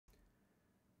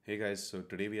Hey guys, so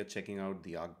today we are checking out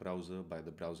the Arc browser by the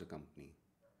browser company.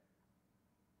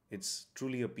 It's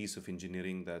truly a piece of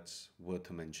engineering that's worth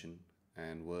a mention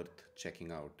and worth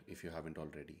checking out if you haven't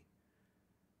already.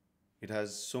 It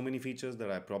has so many features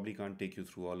that I probably can't take you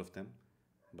through all of them,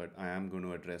 but I am going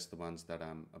to address the ones that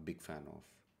I'm a big fan of.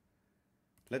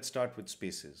 Let's start with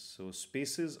spaces. So,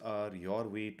 spaces are your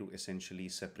way to essentially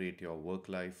separate your work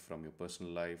life from your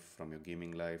personal life, from your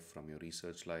gaming life, from your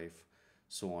research life,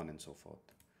 so on and so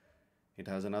forth. It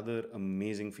has another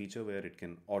amazing feature where it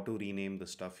can auto rename the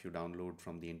stuff you download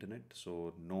from the internet.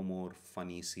 So, no more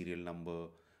funny serial number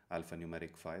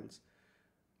alphanumeric files.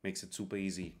 Makes it super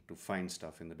easy to find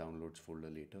stuff in the downloads folder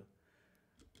later.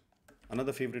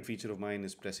 Another favorite feature of mine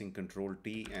is pressing Ctrl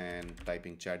T and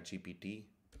typing ChatGPT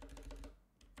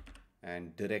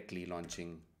and directly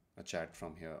launching a chat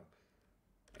from here.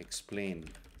 Explain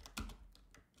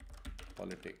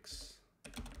politics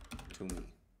to me.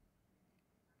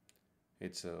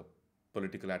 It's a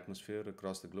political atmosphere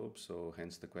across the globe, so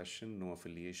hence the question, no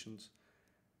affiliations.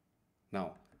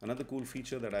 Now, another cool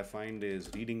feature that I find is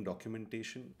reading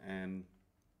documentation and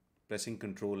pressing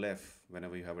Control F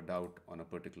whenever you have a doubt on a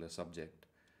particular subject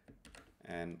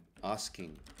and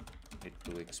asking it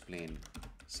to explain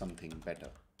something better.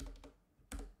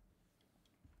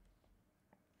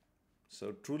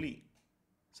 So truly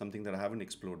something that I haven't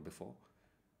explored before.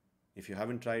 If you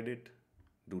haven't tried it,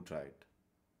 do try it.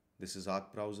 This is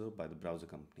Arc Browser by the browser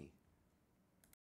company.